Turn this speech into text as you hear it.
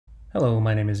Hello,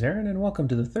 my name is Aaron, and welcome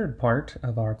to the third part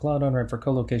of our Cloud onRamp for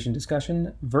Colocation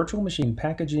discussion, virtual machine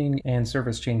packaging and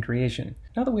service chain creation.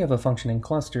 Now that we have a functioning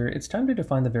cluster, it's time to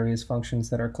define the various functions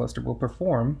that our cluster will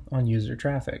perform on user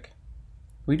traffic.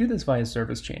 We do this via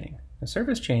service chaining. A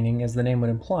service chaining, as the name would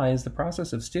imply, is the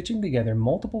process of stitching together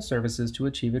multiple services to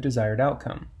achieve a desired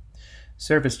outcome.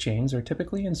 Service chains are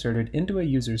typically inserted into a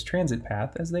user's transit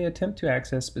path as they attempt to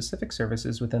access specific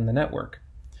services within the network.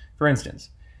 For instance,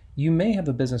 you may have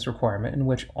a business requirement in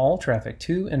which all traffic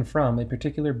to and from a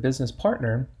particular business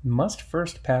partner must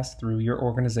first pass through your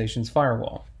organization's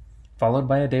firewall, followed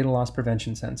by a data loss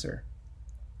prevention sensor.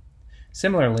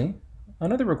 Similarly,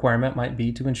 another requirement might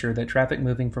be to ensure that traffic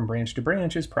moving from branch to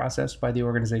branch is processed by the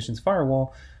organization's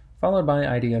firewall, followed by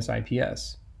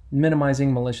IDS/IPS,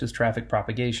 minimizing malicious traffic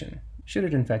propagation, should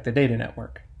it infect the data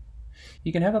network.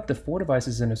 You can have up to 4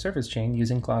 devices in a service chain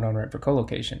using Cloud onRamp for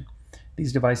Colocation.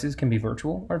 These devices can be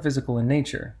virtual or physical in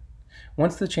nature.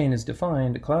 Once the chain is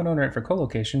defined, Cloud onRamp for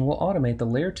Colocation will automate the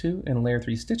Layer 2 and Layer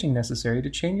 3 stitching necessary to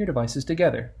chain your devices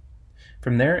together.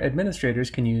 From there, administrators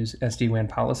can use SD-WAN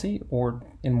policy, or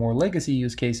in more legacy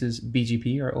use cases,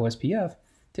 BGP or OSPF,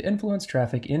 to influence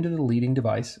traffic into the leading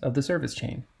device of the service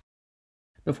chain.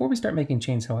 Before we start making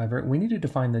chains, however, we need to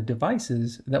define the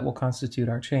devices that will constitute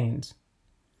our chains.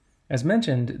 As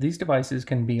mentioned, these devices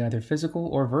can be either physical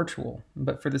or virtual,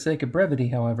 but for the sake of brevity,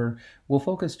 however, we'll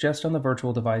focus just on the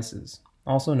virtual devices,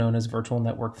 also known as virtual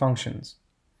network functions.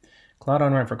 Cloud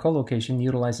onRamp for Colocation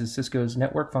utilizes Cisco's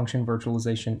Network Function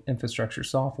Virtualization Infrastructure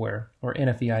Software, or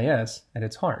NFVIS, at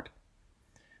its heart.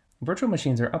 Virtual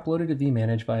machines are uploaded to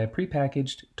vManage via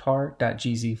prepackaged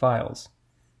tar.gz files.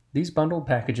 These bundled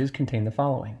packages contain the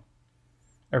following: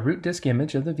 a root disk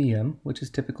image of the VM, which is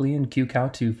typically in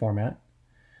QCOW2 format,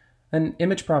 an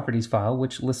image properties file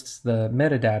which lists the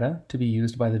metadata to be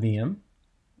used by the VM,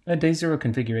 a day zero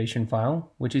configuration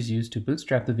file which is used to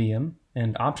bootstrap the VM,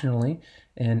 and optionally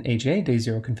an HA day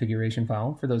zero configuration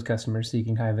file for those customers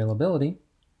seeking high availability,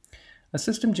 a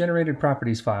system generated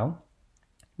properties file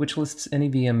which lists any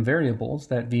VM variables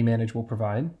that vManage will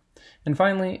provide, and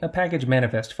finally a package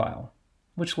manifest file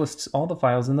which lists all the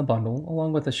files in the bundle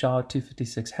along with a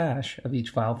SHA-256 hash of each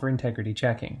file for integrity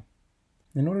checking.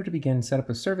 In order to begin setup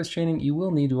of service chaining, you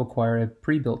will need to acquire a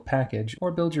pre-built package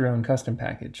or build your own custom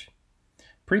package.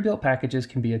 Pre-built packages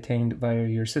can be attained via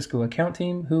your Cisco account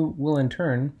team, who will in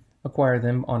turn acquire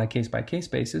them on a case-by-case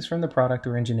basis from the product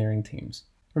or engineering teams.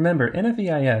 Remember,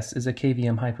 NFVIS is a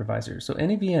KVM hypervisor, so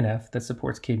any VNF that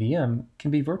supports KVM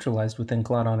can be virtualized within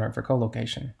Cloud onRamp for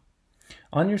Colocation.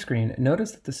 On your screen,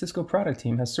 notice that the Cisco product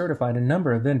team has certified a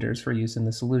number of vendors for use in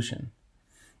the solution.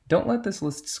 Don't let this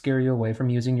list scare you away from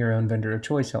using your own vendor of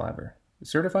choice, however.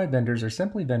 Certified vendors are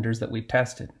simply vendors that we've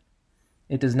tested.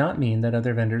 It does not mean that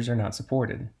other vendors are not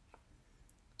supported.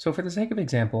 So for the sake of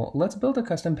example, let's build a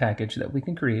custom package that we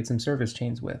can create some service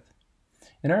chains with.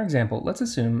 In our example, let's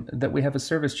assume that we have a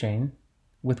service chain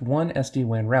with one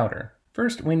SD-WAN router.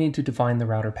 First, we need to define the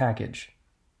router package.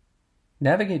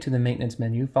 Navigate to the Maintenance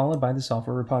menu followed by the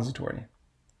Software repository.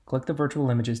 Click the Virtual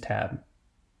Images tab.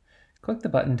 Click the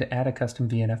button to add a custom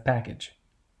VNF package.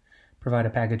 Provide a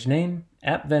package name,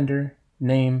 app vendor,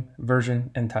 name,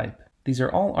 version, and type. These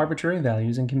are all arbitrary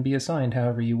values and can be assigned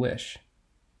however you wish.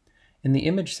 In the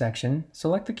Image section,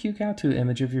 select the QCOW2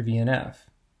 image of your VNF.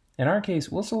 In our case,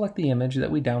 we'll select the image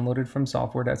that we downloaded from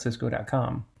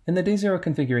software.cisco.com. In the Day Zero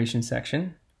configuration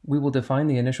section, we will define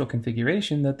the initial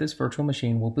configuration that this virtual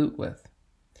machine will boot with.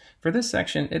 For this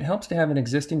section, it helps to have an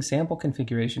existing sample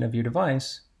configuration of your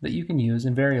device that you can use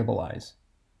and variabilize.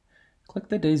 Click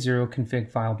the Day Zero config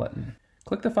file button.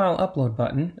 Click the File Upload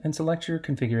button and select your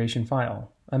configuration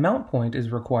file. A mount point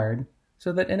is required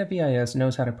so that NFVIS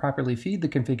knows how to properly feed the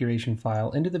configuration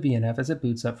file into the VNF as it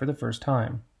boots up for the first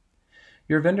time.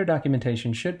 Your vendor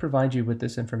documentation should provide you with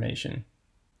this information.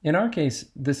 In our case,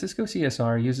 the Cisco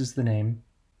CSR uses the name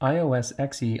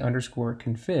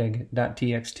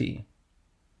iosxe_config.txt.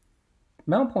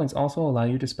 Mount points also allow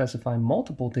you to specify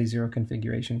multiple Day Zero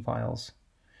configuration files.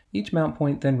 Each mount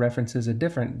point then references a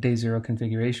different Day Zero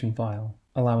configuration file,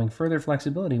 allowing further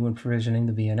flexibility when provisioning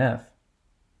the VNF.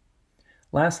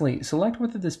 Lastly, select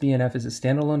whether this VNF is a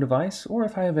standalone device or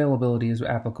if high availability is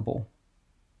applicable.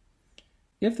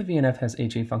 If the VNF has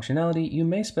HA functionality, you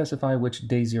may specify which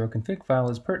Day Zero config file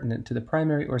is pertinent to the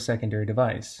primary or secondary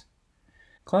device.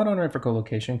 Cloud onRamp for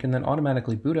Colocation can then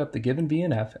automatically boot up the given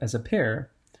VNF as a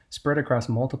pair spread across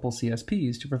multiple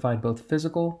CSPs to provide both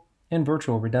physical and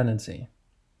virtual redundancy.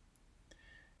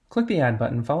 Click the Add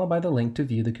button followed by the link to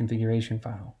view the configuration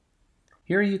file.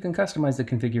 Here you can customize the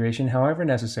configuration however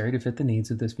necessary to fit the needs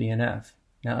of this VNF.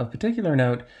 Now, of particular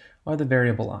note are the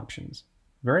variable options.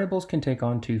 variables can take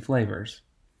on two flavors.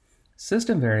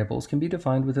 System variables can be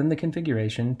defined within the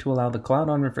configuration to allow the Cloud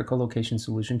onRamp for Colocation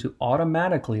solution to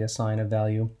automatically assign a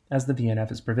value as the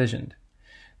VNF is provisioned.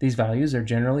 These values are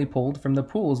generally pulled from the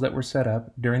pools that were set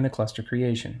up during the cluster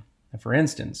creation. For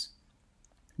instance,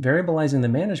 variabilizing the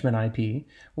management IP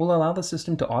will allow the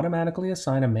system to automatically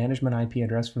assign a management IP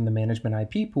address from the management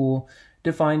IP pool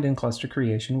defined in cluster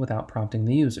creation without prompting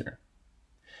the user.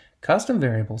 Custom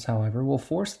variables, however, will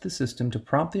force the system to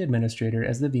prompt the administrator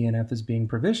as the VNF is being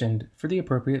provisioned for the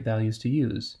appropriate values to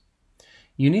use.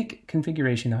 Unique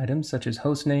configuration items such as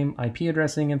hostname, IP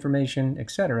addressing information,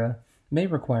 etc. may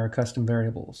require custom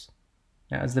variables.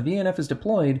 Now, as the VNF is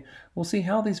deployed, we'll see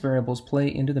how these variables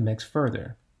play into the mix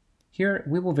further. Here,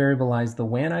 we will variabilize the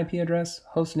WAN IP address,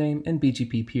 hostname, and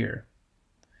BGP peer.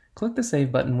 Click the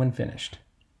Save button when finished.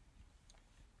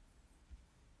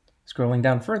 Scrolling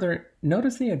down further,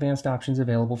 notice the advanced options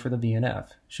available for the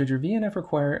VNF. Should your VNF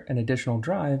require an additional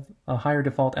drive, a higher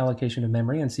default allocation of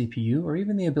memory and CPU, or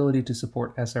even the ability to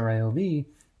support SRIOV,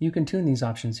 you can tune these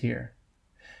options here.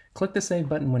 Click the Save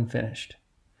button when finished.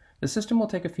 The system will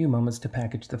take a few moments to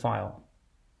package the file.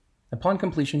 Upon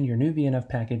completion, your new VNF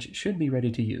package should be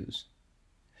ready to use.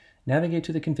 Navigate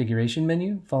to the Configuration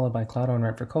menu, followed by Cloud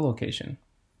onRamp for Colocation.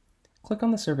 Click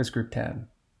on the Service Group tab.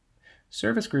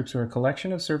 Service groups are a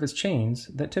collection of service chains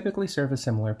that typically serve a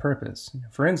similar purpose.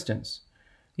 For instance,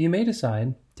 you may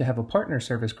decide to have a partner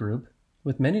service group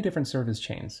with many different service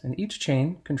chains, and each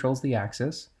chain controls the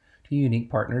access to unique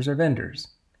partners or vendors.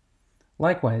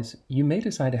 Likewise, you may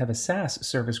decide to have a SaaS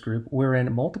service group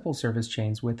wherein multiple service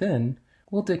chains within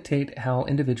will dictate how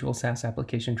individual SaaS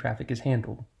application traffic is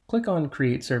handled. Click on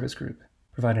Create Service Group.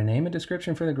 Provide a name and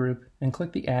description for the group, and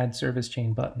click the Add Service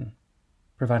Chain button.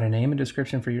 Provide a name and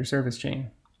description for your service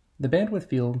chain. The bandwidth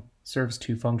field serves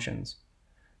two functions.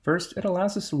 First, it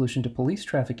allows the solution to police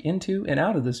traffic into and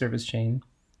out of the service chain,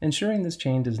 ensuring this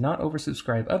chain does not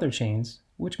oversubscribe other chains,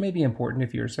 which may be important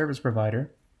if you're a service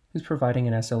provider who's providing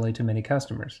an SLA to many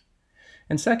customers.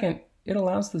 And second, it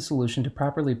allows the solution to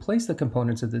properly place the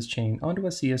components of this chain onto a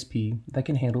CSP that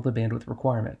can handle the bandwidth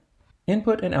requirement.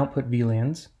 Input and output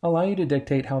VLANs allow you to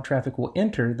dictate how traffic will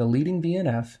enter the leading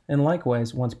VNF, and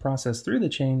likewise, once processed through the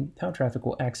chain, how traffic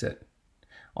will exit.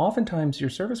 Oftentimes, your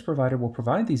service provider will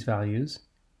provide these values,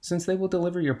 since they will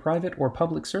deliver your private or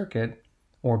public circuit,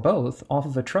 or both, off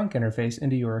of a trunk interface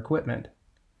into your equipment.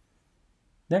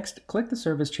 Next, click the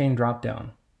Service Chain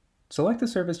drop-down. Select the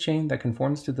service chain that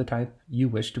conforms to the type you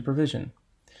wish to provision.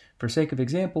 For sake of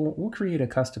example, we'll create a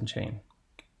custom chain.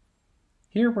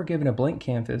 Here we're given a blank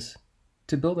canvas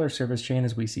to build our service chain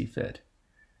as we see fit.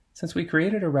 Since we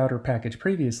created a router package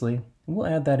previously, we'll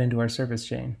add that into our service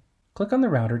chain. Click on the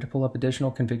router to pull up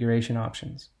additional configuration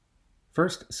options.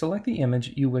 First, select the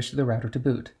image you wish the router to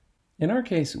boot. In our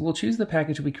case, we'll choose the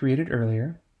package we created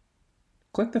earlier,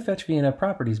 click the Fetch VNF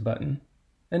Properties button,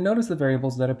 and notice the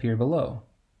variables that appear below.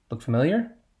 Look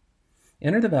familiar?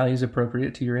 Enter the values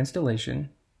appropriate to your installation,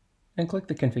 and click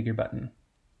the Configure button.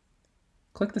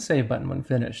 Click the Save button when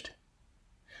finished.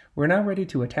 We're now ready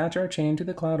to attach our chain to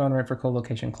the Cloud onRamp for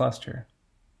Colocation cluster.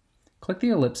 Click the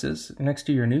ellipsis next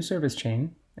to your new service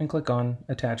chain and click on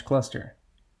Attach Cluster.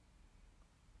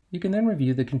 You can then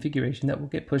review the configuration that will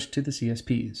get pushed to the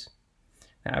CSPs.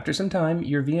 Now, after some time,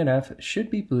 your VNF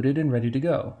should be booted and ready to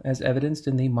go, as evidenced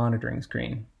in the monitoring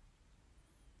screen.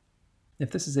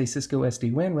 If this is a Cisco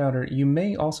SD-WAN router, you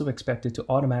may also expect it to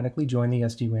automatically join the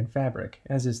SD-WAN fabric,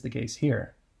 as is the case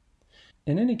here.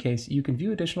 In any case, you can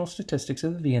view additional statistics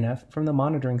of the VNF from the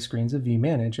monitoring screens of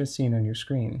vManage as seen on your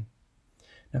screen.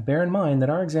 Now bear in mind that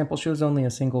our example shows only a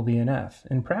single VNF.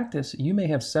 In practice, you may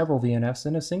have several VNFs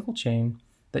in a single chain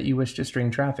that you wish to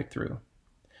string traffic through.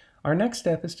 Our next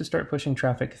step is to start pushing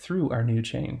traffic through our new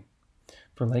chain.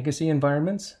 For legacy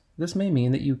environments, this may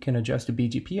mean that you can adjust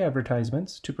BGP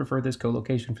advertisements to prefer this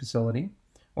colocation facility,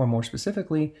 or more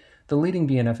specifically, the leading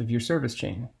VNF of your service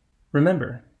chain.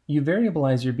 Remember, you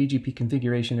variabilize your BGP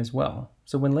configuration as well,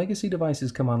 so when legacy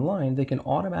devices come online, they can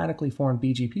automatically form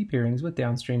BGP peerings with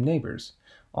downstream neighbors,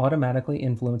 automatically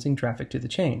influencing traffic to the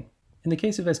chain. In the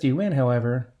case of SD-WAN,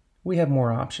 however, we have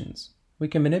more options. We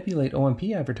can manipulate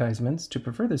OMP advertisements to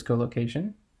prefer this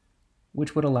colocation,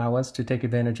 which would allow us to take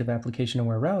advantage of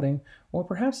application-aware routing, or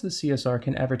perhaps the CSR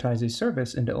can advertise a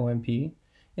service into OMP,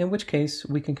 in which case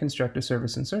we can construct a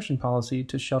service insertion policy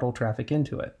to shuttle traffic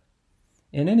into it.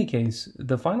 In any case,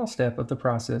 the final step of the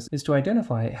process is to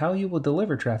identify how you will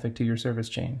deliver traffic to your service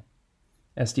chain.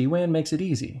 SD-WAN makes it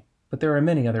easy, but there are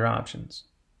many other options.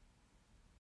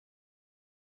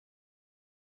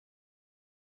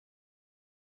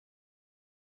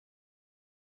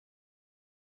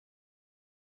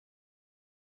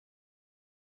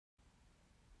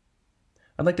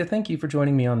 I'd like to thank you for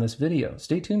joining me on this video.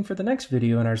 Stay tuned for the next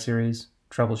video in our series,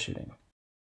 Troubleshooting.